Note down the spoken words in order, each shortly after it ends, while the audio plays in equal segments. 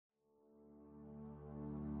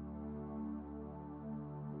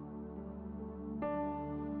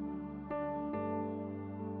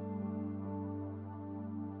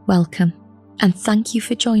Welcome, and thank you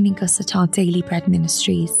for joining us at our Daily Bread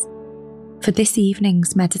Ministries for this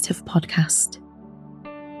evening's meditative podcast.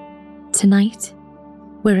 Tonight,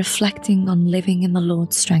 we're reflecting on living in the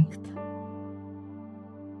Lord's strength.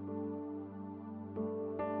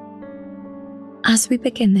 As we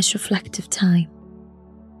begin this reflective time,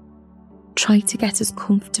 try to get as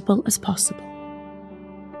comfortable as possible.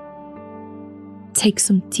 Take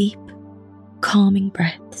some deep, calming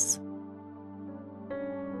breaths.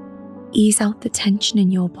 Ease out the tension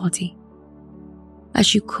in your body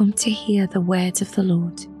as you come to hear the words of the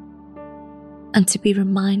Lord and to be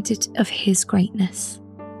reminded of His greatness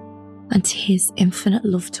and His infinite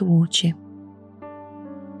love towards you.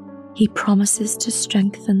 He promises to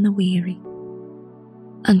strengthen the weary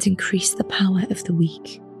and increase the power of the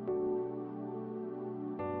weak.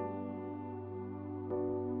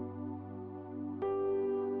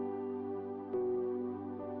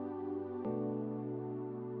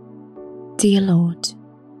 Dear Lord,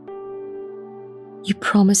 you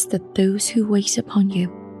promise that those who wait upon you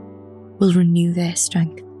will renew their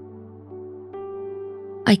strength.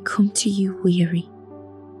 I come to you weary,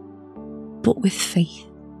 but with faith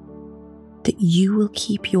that you will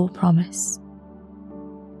keep your promise.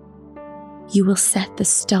 You will set the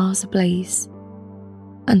stars ablaze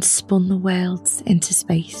and spun the worlds into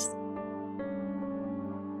space.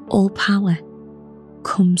 All power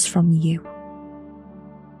comes from you.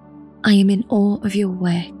 I am in awe of your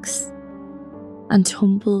works and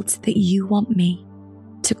humbled that you want me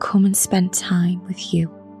to come and spend time with you.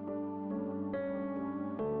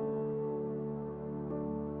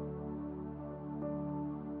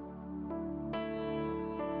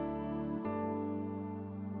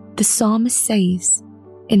 The psalmist says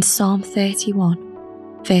in Psalm 31,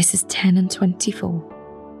 verses 10 and 24,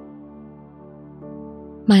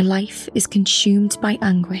 "My life is consumed by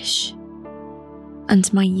anguish,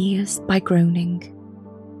 and my years by groaning.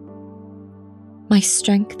 My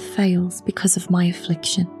strength fails because of my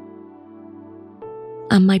affliction,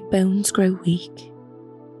 and my bones grow weak.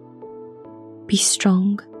 Be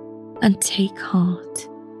strong and take heart,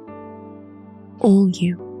 all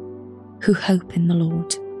you who hope in the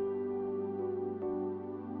Lord."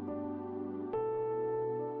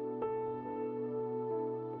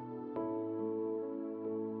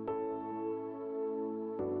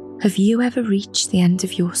 Have you ever reached the end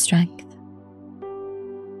of your strength?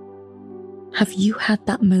 Have you had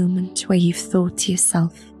that moment where you've thought to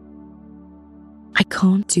yourself, I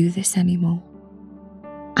can't do this anymore.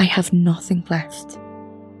 I have nothing left.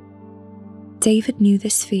 David knew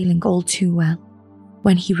this feeling all too well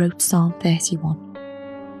when he wrote Psalm 31.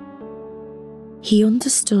 He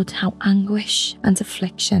understood how anguish and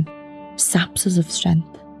affliction saps us of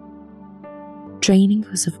strength, draining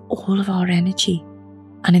us of all of our energy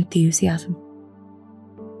and enthusiasm.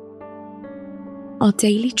 Our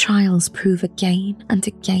daily trials prove again and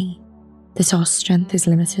again that our strength is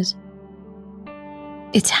limited.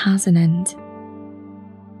 It has an end.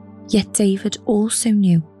 Yet David also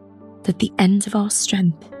knew that the end of our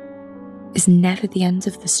strength is never the end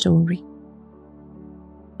of the story.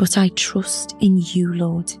 "But I trust in you,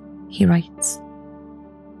 Lord," he writes.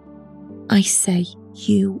 "I say,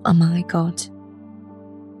 you are my God."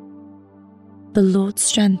 The Lord's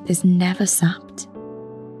strength is never sapped.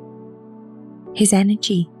 His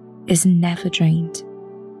energy is never drained.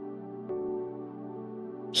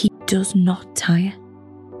 He does not tire.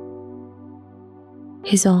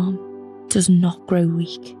 His arm does not grow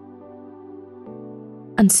weak.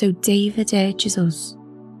 And so David urges us,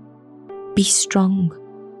 be strong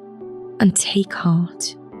and take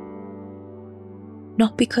heart.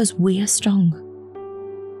 Not because we are strong,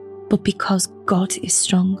 but because God is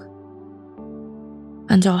strong.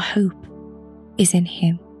 And our hope is in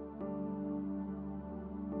Him.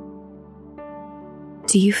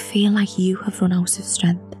 Do you feel like you have run out of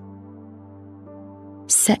strength?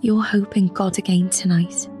 Set your hope in God again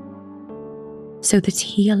tonight, so that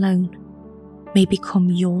He alone may become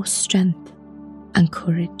your strength and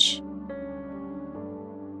courage.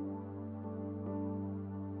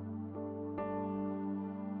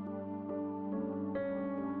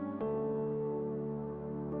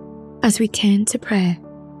 As we turn to prayer,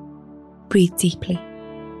 breathe deeply,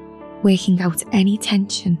 working out any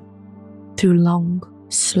tension through long,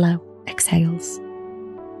 slow exhales.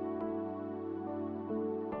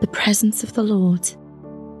 The presence of the Lord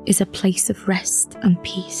is a place of rest and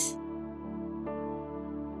peace.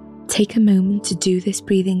 Take a moment to do this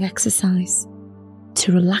breathing exercise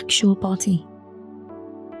to relax your body,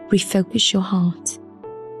 refocus your heart,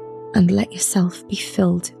 and let yourself be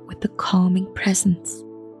filled with the calming presence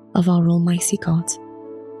of our Almighty God.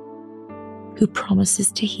 who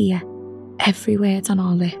promises to hear every word on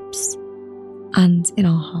our lips and in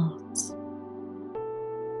our hearts.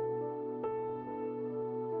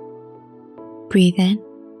 Breathe in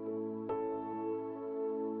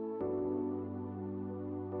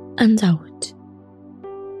and out.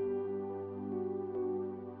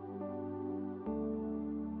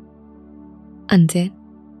 And in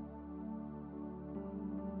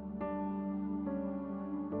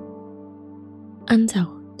and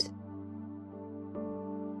out.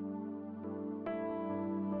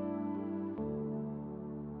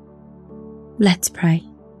 Let's pray.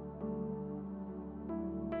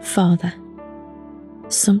 Father,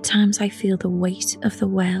 sometimes I feel the weight of the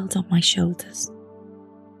world on my shoulders.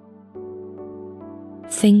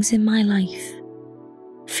 Things in my life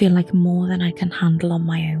feel like more than I can handle on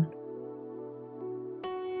my own.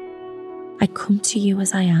 I come to you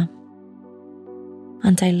as I am,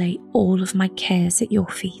 and I lay all of my cares at your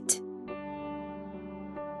feet.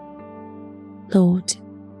 Lord,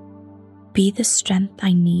 be the strength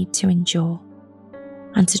I need to endure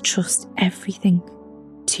and to trust everything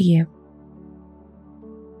to you.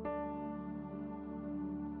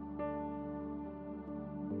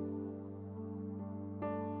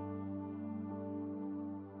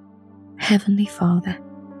 Heavenly Father,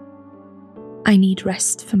 I need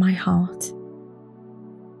rest for my heart,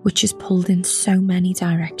 which is pulled in so many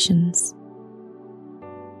directions.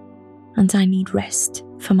 And I need rest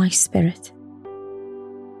for my spirit,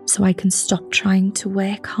 so I can stop trying to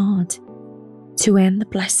work hard to earn the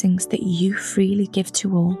blessings that you freely give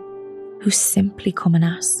to all who simply come and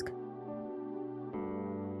ask.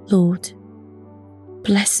 Lord,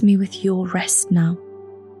 bless me with your rest now,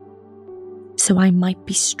 so I might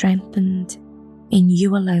be strengthened in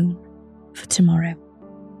you alone for tomorrow.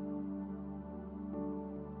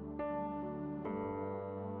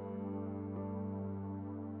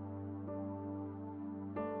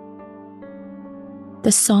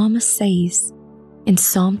 The psalmist says in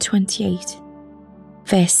Psalm 28,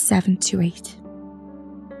 verse 7 to 8,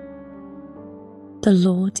 "The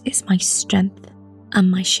Lord is my strength and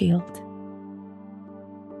my shield.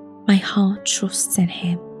 My heart trusts in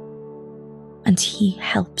him, and he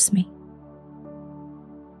helps me.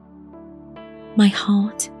 My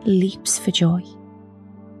heart leaps for joy,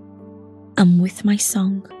 and with my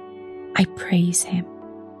song I praise him.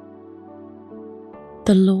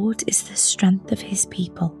 The Lord is the strength of his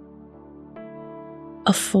people,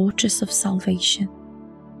 a fortress of salvation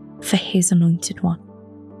for his anointed one."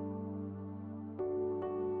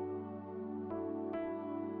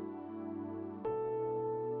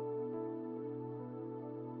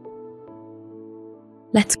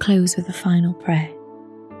 Let's close with a final prayer.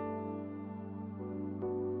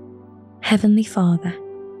 Heavenly Father,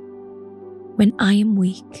 when I am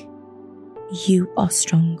weak, you are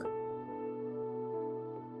strong.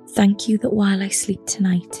 Thank you that while I sleep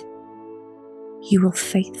tonight, you will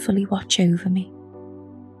faithfully watch over me,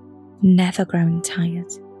 never growing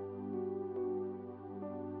tired.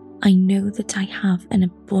 I know that I have an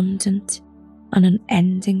abundant and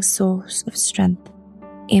unending source of strength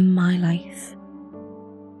in my life,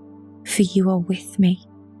 for you are with me,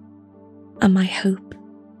 and my hope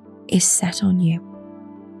is set on you.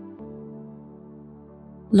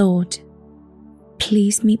 Lord,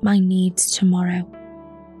 please meet my needs tomorrow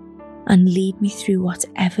and lead me through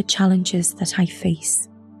whatever challenges that I face.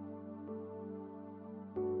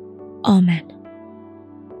 Amen.